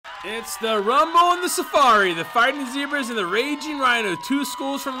It's the Rumble and the Safari, the Fighting Zebras and the Raging Rhino, two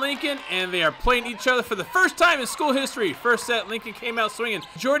schools from Lincoln, and they are playing each other for the first time in school history. First set, Lincoln came out swinging.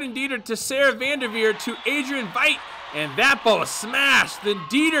 Jordan Dieter to Sarah Vanderveer to Adrian Veit, and that ball was smashed. Then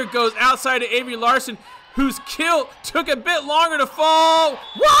Dieter goes outside to Avery Larson, whose kilt took a bit longer to fall.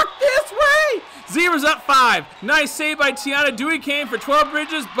 Walk this way! Zebras up 5. Nice save by Tiana Dewey came for 12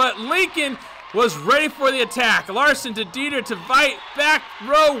 bridges, but Lincoln was ready for the attack. Larson to Dieter to Veit, back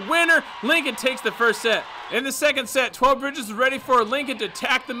row winner. Lincoln takes the first set. In the second set, 12 bridges was ready for Lincoln to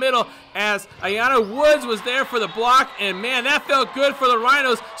attack the middle as Ayana Woods was there for the block, and man, that felt good for the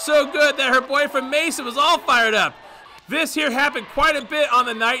Rhinos. So good that her boyfriend Mason was all fired up. This here happened quite a bit on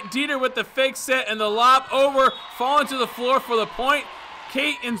the night. Dieter with the fake set and the lob over, falling to the floor for the point.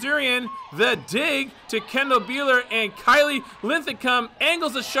 Kate Inzurian, the dig to Kendall Beeler, and Kylie Linthicum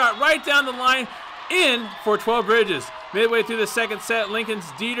angles the shot right down the line in for 12 bridges. Midway through the second set, Lincoln's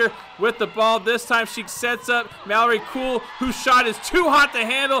Dieter with the ball. This time she sets up Mallory Cool, whose shot is too hot to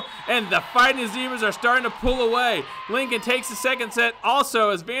handle, and the Fighting Zebras are starting to pull away. Lincoln takes the second set also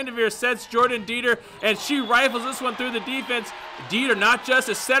as Vanderveer sets Jordan Dieter, and she rifles this one through the defense. Dieter not just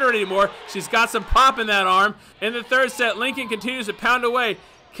a setter anymore, she's got some pop in that arm. In the third set, Lincoln continues to pound away.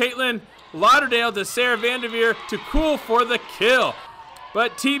 Caitlin Lauderdale to Sarah Vanderveer to Cool for the kill.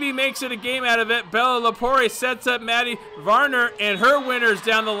 But TV makes it a game out of it. Bella Lapore sets up Maddie Varner, and her winners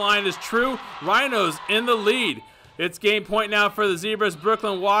down the line is True Rhinos in the lead. It's game point now for the Zebras.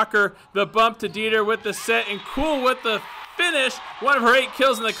 Brooklyn Walker, the bump to Dieter with the set, and Cool with the finish. One of her 8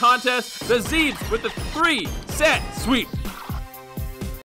 kills in the contest. The Zebs with the 3-set sweep.